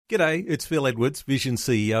G'day, it's Phil Edwards, Vision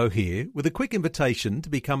CEO here, with a quick invitation to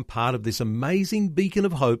become part of this amazing beacon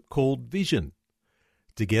of hope called Vision.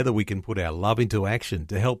 Together we can put our love into action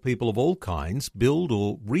to help people of all kinds build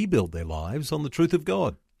or rebuild their lives on the truth of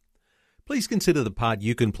God. Please consider the part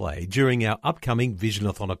you can play during our upcoming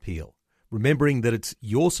Visionathon appeal, remembering that it's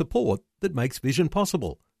your support that makes Vision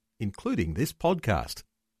possible, including this podcast.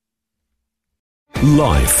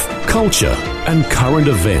 Life, culture, and current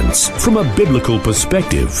events from a biblical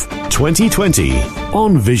perspective. 2020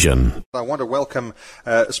 on Vision. I want to welcome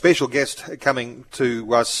a special guest coming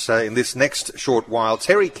to us in this next short while,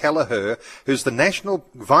 Terry Kelleher, who's the National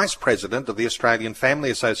Vice President of the Australian Family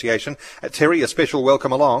Association. Terry, a special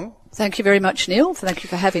welcome along. Thank you very much, Neil. Thank you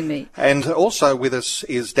for having me. And also with us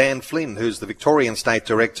is Dan Flynn, who's the Victorian State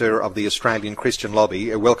Director of the Australian Christian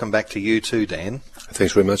Lobby. Welcome back to you too, Dan.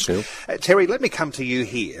 Thanks very much, Neil. Terry, let me come to you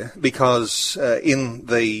here because in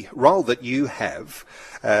the role that you have,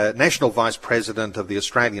 National Vice President of the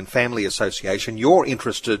Australian Family Association, you're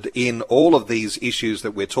interested in all of these issues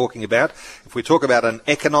that we're talking about. If we talk about an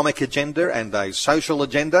economic agenda and a social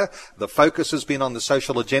agenda, the focus has been on the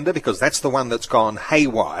social agenda because that's the one that's gone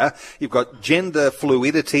haywire. You've got gender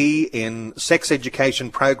fluidity in sex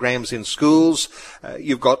education programs in schools.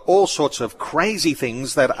 You've got all sorts of crazy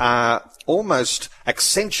things that are almost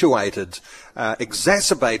accentuated,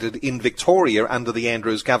 exacerbated in Victoria under the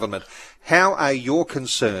Andrews government. How are your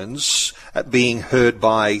concerns being heard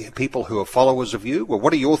by people who are followers of you? Well,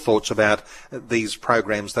 what are your thoughts about these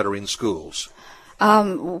programs that are in schools?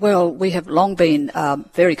 Well, we have long been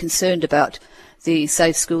very concerned about the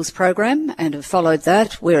Safe Schools program and have followed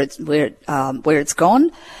that where it's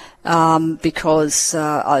gone. Because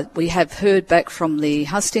we have heard back from the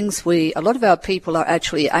hustings. A lot of our people are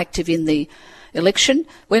actually active in the election.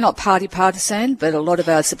 We're not partisan, but a lot of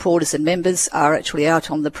our supporters and members are actually out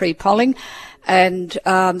on the pre-polling. And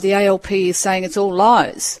the ALP is saying it's all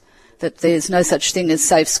lies, that there's no such thing as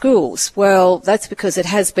safe schools. Well, that's because it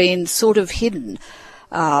has been sort of hidden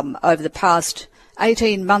over the past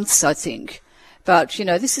 18 months, I think. But, you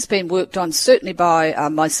know, this has been worked on certainly by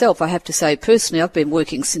myself. I have to say, personally, I've been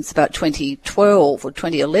working since about 2012 or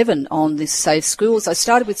 2011 on this Safe Schools. I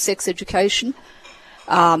started with sex education,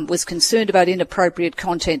 was concerned about inappropriate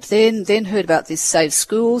content then heard about this Safe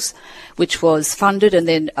Schools, which was funded and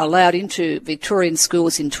then allowed into Victorian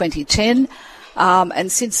schools in 2010.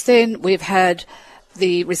 And since then, we've had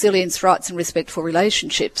the Resilience, Rights and Respect for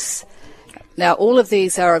Relationships. Now, all of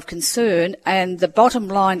these are of concern, and the bottom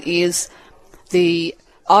line is the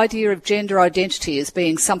idea of gender identity as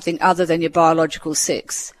being something other than your biological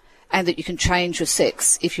sex, and that you can change your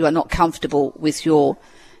sex if you are not comfortable with your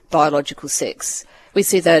biological sex. We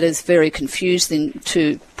see that as very confusing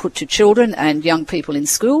to put to children and young people in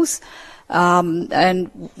schools. And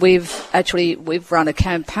we've run a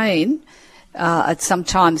campaign.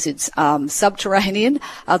 Sometimes it's subterranean.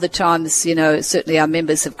 Other times, you know, certainly our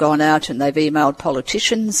members have gone out and they've emailed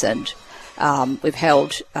politicians, and we've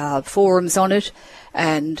held forums on it,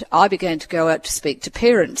 and I began to go out to speak to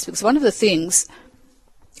parents, because one of the things,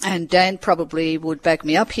 and Dan probably would back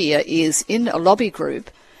me up here, is in a lobby group,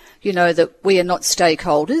 you know, that we are not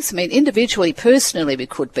stakeholders. I mean, individually, personally, we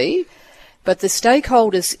could be, but the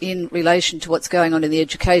stakeholders in relation to what's going on in the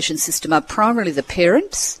education system are primarily the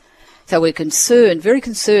parents. So we're very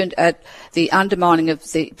concerned at the undermining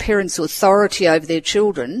of the parents' authority over their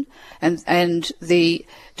children, and the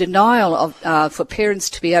denial of for parents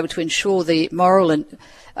to be able to ensure the moral and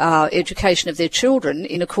education of their children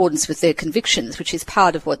in accordance with their convictions, which is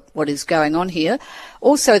part of what is going on here.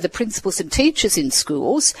 Also the principals and teachers in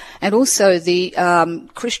schools, and also the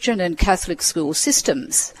Christian and Catholic school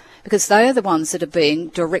systems, because they are the ones that are being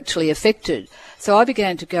directly affected. So I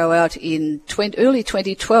began to go out in early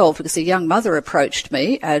 2012 because a young mother approached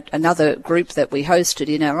me at another group that we hosted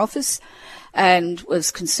in our office and was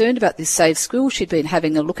concerned about this Safe School. She'd been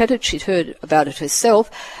having a look at it. She'd heard about it herself.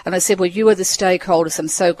 And I said, well, you are the stakeholders. I'm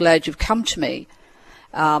so glad you've come to me.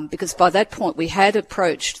 Because by that point we had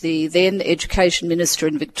approached the then Education Minister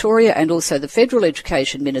in Victoria and also the Federal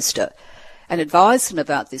Education Minister and advised them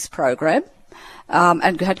about this program.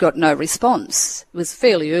 And had got no response. It was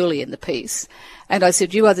fairly early in the piece. And I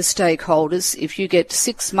said, you are the stakeholders. If you get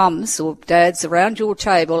 6 mums or dads around your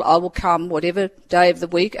table, I will come whatever day of the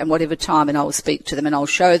week and whatever time, and I will speak to them and I'll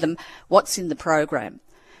show them what's in the program.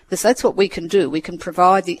 Because that's what we can do. We can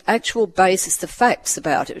provide the actual basis, the facts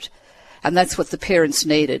about it. And that's what the parents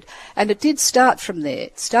needed. And it did start from there.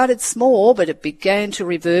 It started small, but it began to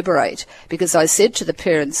reverberate, because I said to the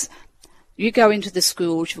parents, you go into the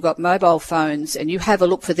schools, you've got mobile phones, and you have a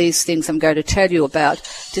look for these things I'm going to tell you about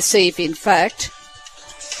to see if, in fact,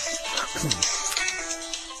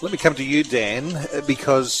 Let me come to you, Dan,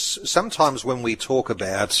 because sometimes when we talk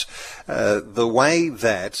about the way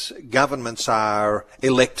that governments are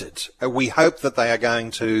elected, we hope that they are going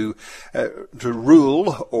to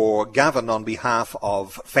rule or govern on behalf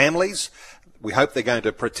of families. We hope they're going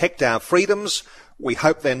to protect our freedoms. We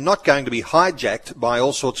hope they're not going to be hijacked by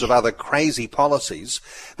all sorts of other crazy policies.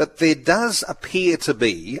 But there does appear to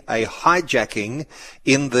be a hijacking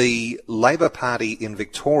in the Labor Party in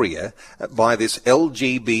Victoria by this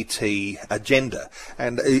LGBT agenda.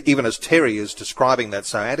 And even as Terry is describing that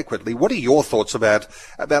so adequately, what are your thoughts about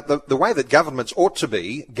the way that governments ought to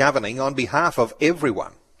be governing on behalf of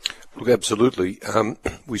everyone? Look, absolutely.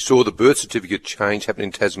 We saw the birth certificate change happen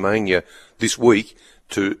in Tasmania this week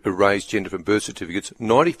to erase gender from birth certificates.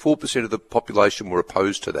 94% of the population were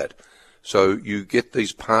opposed to that. So you get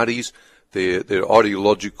these parties, their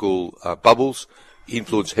ideological bubbles,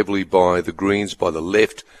 influenced heavily by the Greens, by the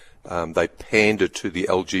left. They pander to the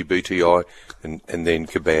LGBTI, and then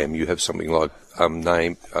kabam, you have something like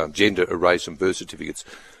gender erased from birth certificates.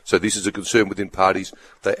 So this is a concern within parties.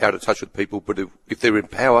 They're out of touch with people, but if they're in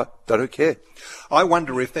power, they don't care. I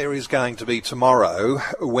wonder if there is going to be tomorrow,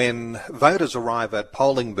 when voters arrive at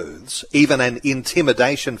polling booths, even an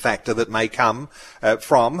intimidation factor that may come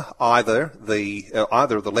from either of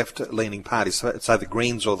the left-leaning parties, say the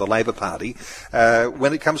Greens or the Labor Party.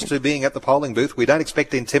 When it comes to being at the polling booth, we don't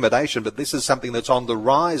expect intimidation, but this is something that's on the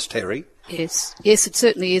rise, Terry. Yes, it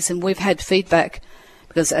certainly is, and we've had feedback.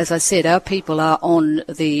 Because, as I said, our people are on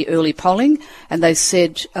the early polling, and they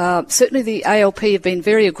said certainly the ALP have been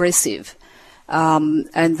very aggressive,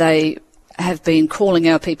 and they have been calling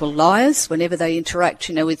our people liars whenever they interact,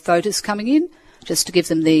 with voters coming in, just to give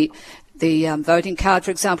them the voting card.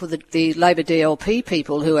 For example, the Labor DLP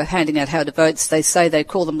people who are handing out how to vote, they say they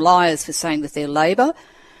call them liars for saying that they're Labor.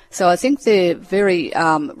 So I think they're very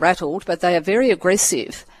rattled, but they are very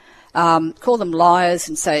aggressive. Call them liars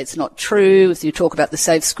and say it's not true. If you talk about the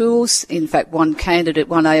Safe Schools, in fact, one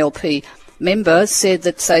ALP member said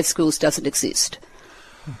that Safe Schools doesn't exist.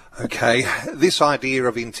 Okay, this idea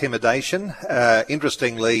of intimidation,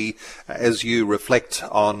 interestingly, as you reflect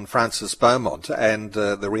on Frances Beaumont and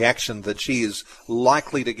the reaction that she is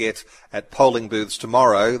likely to get at polling booths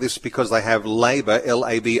tomorrow, this is because they have Labor,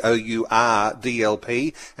 Labour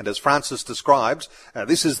DLP, and as Frances describes,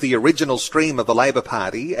 this is the original stream of the Labor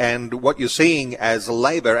Party, and what you're seeing as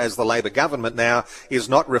Labor, as the Labor government now, is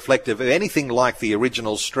not reflective of anything like the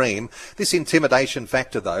original stream. This intimidation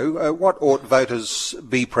factor, though, what ought voters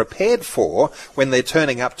be prepared for when they're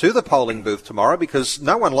turning up to the polling booth tomorrow? Because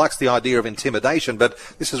no one likes the idea of intimidation, but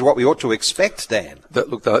this is what we ought to expect, Dan.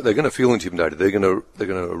 Look, they're going to feel intimidated. They're going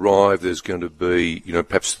to arrive. There's going to be,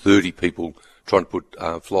 perhaps 30 people trying to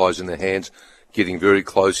put flyers in their hands, getting very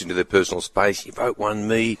close into their personal space. You vote one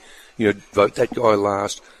me, vote that guy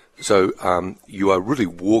last. So you are really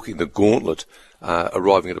walking the gauntlet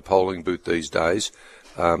arriving at a polling booth these days.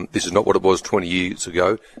 This is not what it was 20 years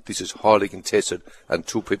ago. This is highly contested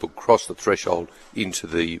until people cross the threshold into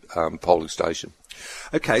the polling station.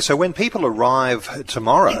 Okay, so when people arrive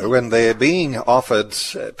tomorrow and they're being offered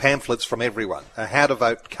pamphlets from everyone, how to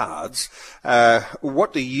vote cards,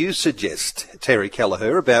 what do you suggest, Terry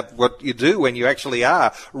Kelleher, about what you do when you actually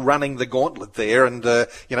are running the gauntlet there? And,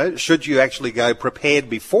 should you actually go prepared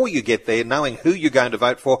before you get there, knowing who you're going to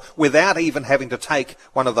vote for without even having to take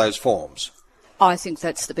one of those forms? I think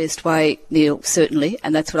that's the best way, Neil, certainly,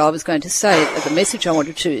 and that's what I was going to say. The message I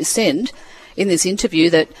wanted to send in this interview,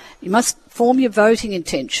 that you must form your voting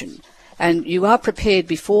intention, and you are prepared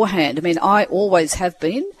beforehand. I mean, I always have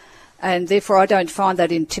been, and therefore I don't find that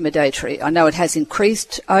intimidatory. I know it has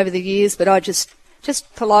increased over the years, but I just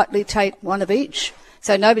politely take one of each,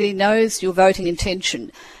 so nobody knows your voting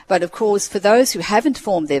intention. But of course, for those who haven't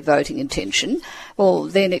formed their voting intention, well,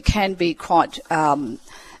 then it can be quite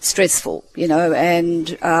stressful, and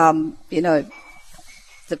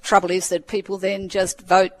the trouble is that people then just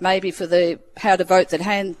vote maybe for the how to vote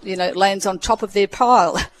that lands on top of their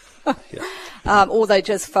pile. Yeah. Or they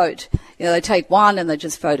just vote. They take one and they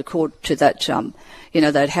just vote according to that,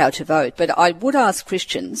 that how to vote. But I would ask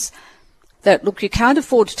Christians that, look, you can't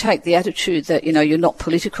afford to take the attitude that, you're not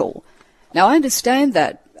political. Now, I understand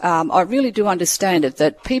that. I really do understand it,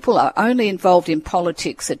 that people are only involved in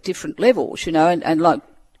politics at different levels, and like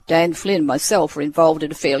Dan Flynn, myself, are involved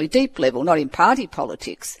at a fairly deep level, not in party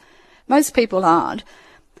politics. Most people aren't.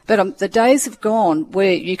 But the days have gone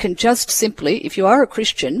where you can just simply, if you are a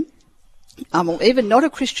Christian, or even not a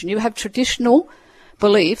Christian, you have traditional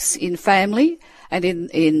beliefs in family and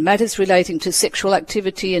in matters relating to sexual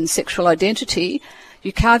activity and sexual identity,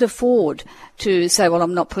 You can't afford to say, well,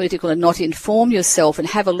 I'm not political, and not inform yourself and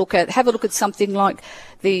have a look at something like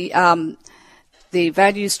the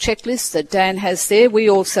values checklist that Dan has there. We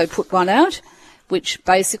also put one out, which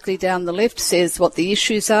basically down the left says what the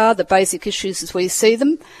issues are, the basic issues as we see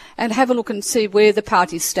them, and have a look and see where the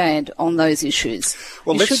parties stand on those issues.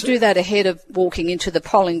 Well, you should do that ahead of walking into the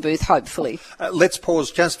polling booth, hopefully. Let's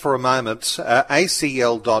pause just for a moment. acl.org.au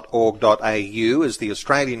is the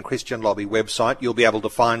Australian Christian Lobby website. You'll be able to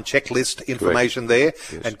find checklist information there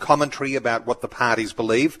and commentary about what the parties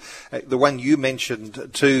believe. The one you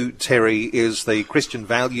mentioned too, Terry, is the Christian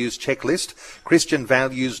Values checklist,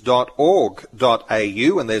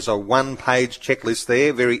 christianvalues.org.au, and there's a one-page checklist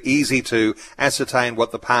there, very easy to ascertain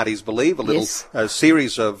what the parties believe, a little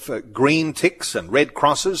series of green ticks and red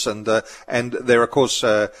crosses, and there are, of course,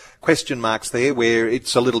 question marks there where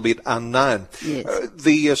it's a little bit unknown. Yes.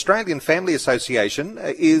 The Australian Family Association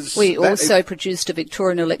is... We also produced a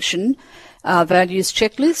Victorian election values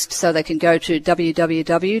checklist, so they can go to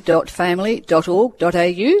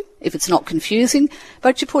www.family.org.au if it's not confusing,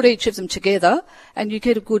 but you put each of them together and you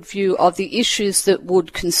get a good view of the issues that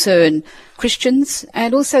would concern Christians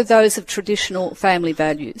and also those of traditional family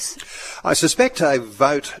values. I suspect a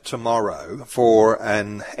vote tomorrow for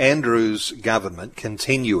an Andrews government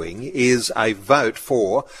continuing is a vote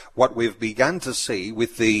for what we've begun to see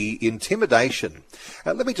with the intimidation.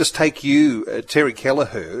 Let me just take you, Terry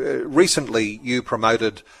Kelleher. Recently you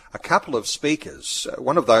promoted a couple of speakers.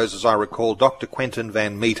 One of those, as I recall, Dr. Quentin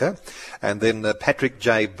Van Meter, and then Patrick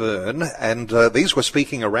J. Byrne, and these were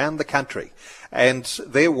speaking around the country. And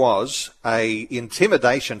there was a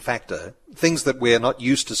intimidation factor, things that we're not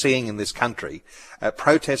used to seeing in this country,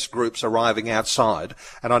 protest groups arriving outside.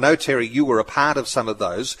 And I know, Terry, you were a part of some of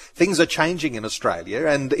those. Things are changing in Australia,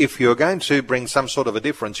 and if you're going to bring some sort of a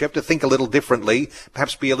difference, you have to think a little differently,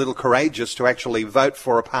 perhaps be a little courageous to actually vote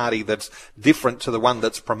for a party that's different to the one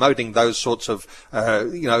that's promoting those sorts of,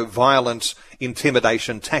 violent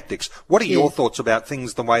intimidation tactics. What are your thoughts about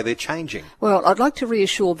things the way they're changing? Well, I'd like to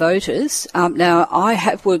reassure voters. Now, I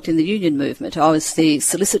have worked in the union movement. I was the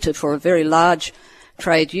solicitor for a very large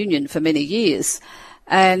trade union for many years.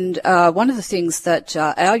 And one of the things that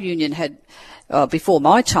our union had, before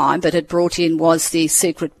my time, but had brought in was the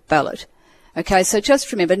secret ballot. Okay, so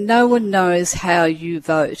just remember, no one knows how you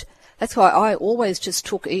vote. That's why I always just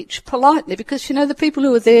took each politely, because, the people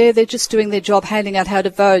who are there, they're just doing their job, handing out how to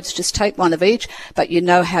vote. So just take one of each, but you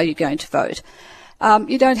know how you're going to vote.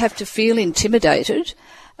 You don't have to feel intimidated,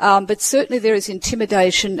 but certainly there is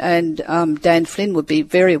intimidation, and Dan Flynn would be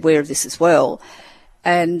very aware of this as well.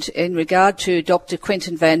 And in regard to Dr.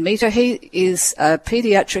 Quentin Van Meter, he is a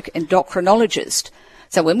paediatric endocrinologist.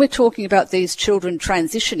 So when we're talking about these children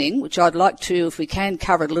transitioning, which I'd like to, if we can,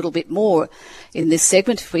 cover it a little bit more in this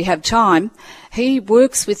segment if we have time, he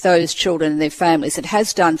works with those children and their families and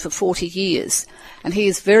has done for 40 years. And he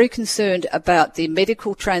is very concerned about the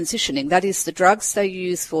medical transitioning, that is the drugs they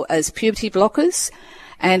use as puberty blockers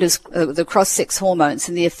and as the cross-sex hormones,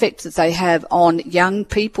 and the effect that they have on young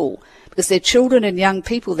people. Because they're children and young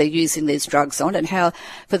people they're using these drugs on, and how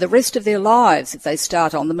for the rest of their lives, if they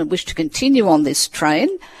start on them and wish to continue on this train,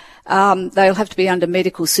 they'll have to be under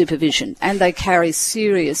medical supervision, and they carry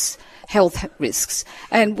serious health risks.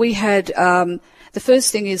 And we had, the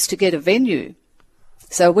first thing is to get a venue.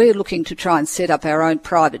 So we're looking to try and set up our own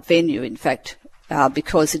private venue, in fact,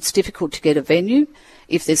 because it's difficult to get a venue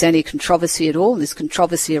if there's any controversy at all. There's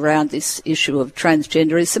controversy around this issue of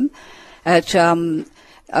transgenderism at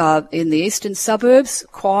in the eastern suburbs,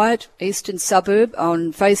 quiet eastern suburb.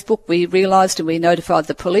 On Facebook, we realised and we notified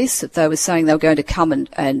the police that they were saying they were going to come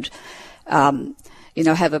and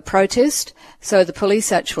have a protest. So the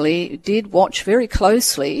police actually did watch very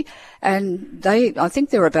closely, and I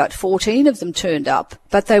think there were about 14 of them turned up,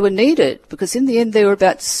 but they were needed because in the end there were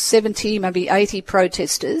about 70, maybe 80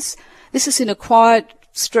 protesters. This is in a quiet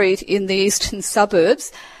street in the eastern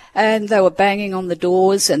suburbs. And they were banging on the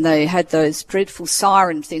doors, and they had those dreadful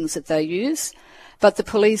siren things that they use. But the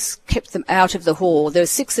police kept them out of the hall. There were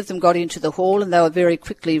 6 of them got into the hall, and they were very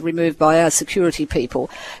quickly removed by our security people.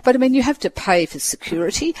 But, you have to pay for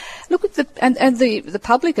security. Look at the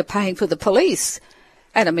public are paying for the police.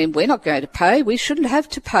 And, we're not going to pay. We shouldn't have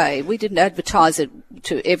to pay. We didn't advertise it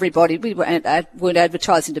to everybody. We weren't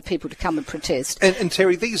advertising to people to come and protest. And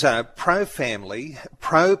Terry, these are pro-family,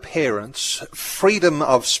 pro-parents freedom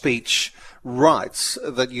of speech rights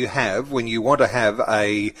that you have when you want to have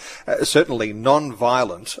a certainly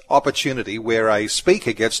non-violent opportunity where a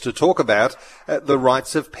speaker gets to talk about the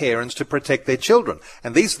rights of parents to protect their children.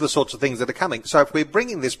 And these are the sorts of things that are coming. So if we're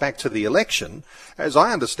bringing this back to the election, as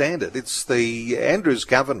I understand it, it's the Andrews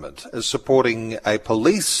government is supporting a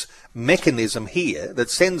police mechanism here that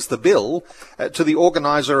sends the bill to the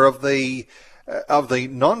organiser of the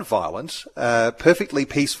non-violent, perfectly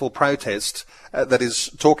peaceful protest that is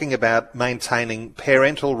talking about maintaining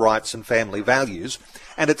parental rights and family values,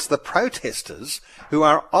 and it's the protesters who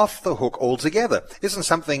are off the hook altogether. Isn't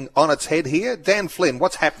something on its head here? Dan Flynn,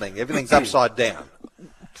 what's happening? Everything's upside down.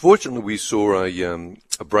 Fortunately, we saw a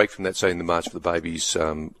break from that, say, in the March for the Babies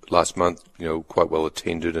last month, quite well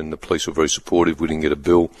attended, and the police were very supportive. We didn't get a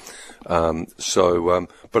bill.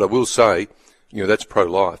 But I will say, that's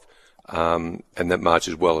pro-life. And that march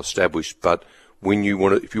is well established. But if you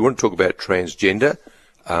want to talk about transgender,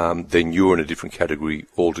 then you're in a different category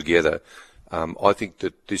altogether. I think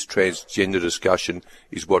that this transgender discussion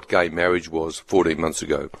is what gay marriage was 14 months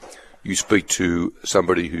ago. You speak to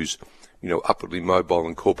somebody who's, upwardly mobile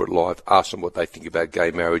in corporate life, ask them what they think about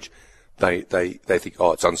gay marriage. They think,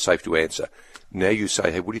 it's unsafe to answer. Now you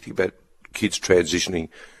say, hey, what do you think about kids transitioning?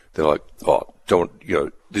 They're like,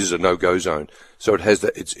 this is a no-go zone. So it has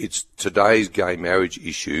that. It's today's gay marriage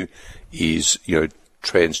issue is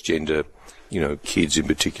transgender, kids in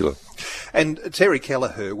particular. And Terry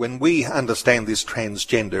Kelleher, when we understand this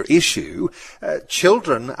transgender issue,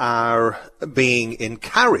 children are being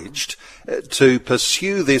encouraged to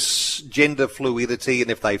pursue this gender fluidity, and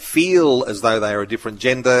if they feel as though they are a different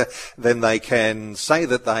gender, then they can say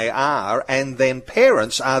that they are, and then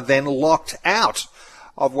parents are then locked out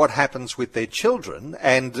of what happens with their children,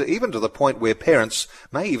 and even to the point where parents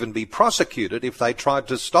may even be prosecuted if they tried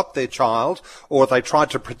to stop their child or they tried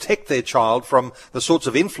to protect their child from the sorts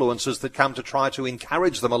of influences that come to try to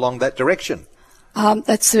encourage them along that direction.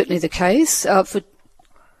 That's certainly the case. For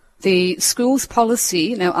the schools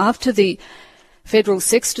policy, now after the Federal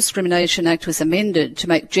Sex Discrimination Act was amended to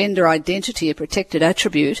make gender identity a protected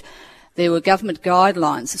attribute, there were government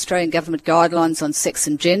guidelines, Australian government guidelines on sex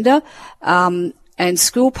and gender, and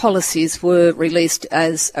school policies were released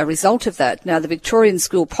as a result of that. Now, the Victorian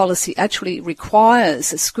school policy actually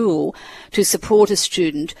requires a school to support a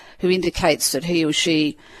student who indicates that he or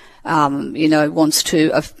she, wants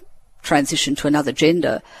to transition to another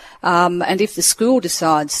gender. And if the school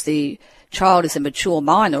decides the child is a mature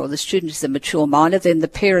minor or the student is a mature minor, then the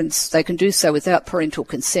parents, they can do so without parental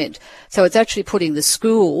consent. So it's actually putting the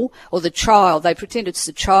school or the child, they pretend it's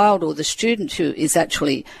the child or the student who is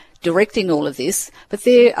actually directing all of this, but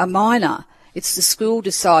they're a minor. It's the school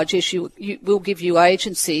decides, yes, you will give you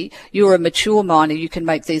agency. You're a mature minor. You can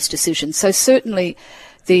make these decisions. So certainly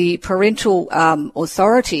the parental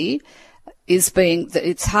authority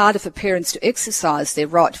it's harder for parents to exercise their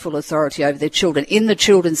rightful authority over their children in the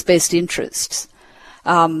children's best interests.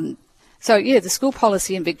 The school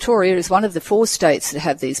policy in Victoria is one of the 4 states that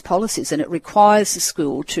have these policies, and it requires the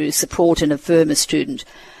school to support and affirm a student.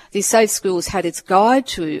 The Safe Schools had its guide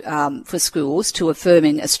for schools to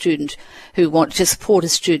affirming a student who want to support a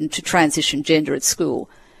student to transition gender at school.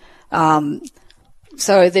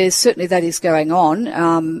 So there's certainly that is going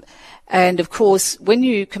on. And of course, when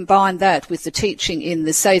you combine that with the teaching in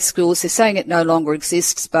the Safe Schools, they're saying it no longer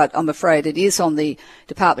exists, but I'm afraid it is on the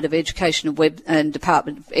Department of Education and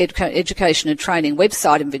Department of Education and Training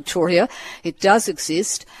website in Victoria. It does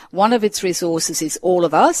exist. One of its resources is All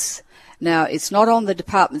of Us. Now, it's not on the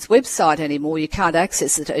department's website anymore. You can't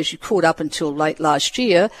access it as you could up until late last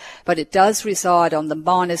year, but it does reside on the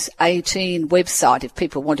 -18 website if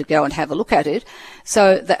people want to go and have a look at it.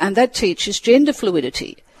 And that teaches gender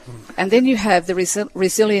fluidity. And then you have the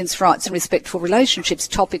Resilience, Rights and Respectful Relationships,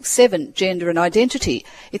 Topic 7, Gender and Identity.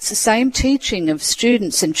 It's the same teaching of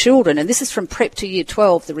students and children, and this is from Prep to Year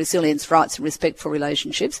 12, the Resilience, Rights and Respectful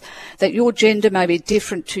Relationships, that your gender may be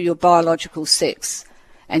different to your biological sex,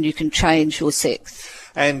 and you can change your sex.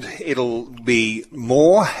 And it'll be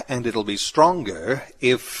more and it'll be stronger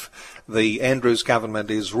if the Andrews government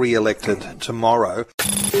is re-elected tomorrow.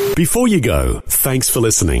 Before you go, thanks for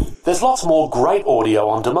listening. There's lots more great audio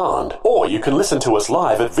on demand, or you can listen to us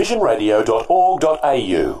live at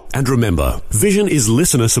visionradio.org.au. And remember, Vision is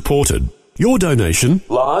listener supported. Your donation,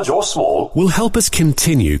 large or small, will help us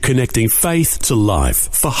continue connecting faith to life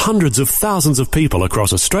for hundreds of thousands of people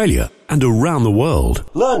across Australia and around the world.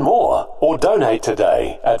 Learn more or donate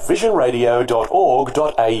today at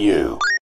visionradio.org.au.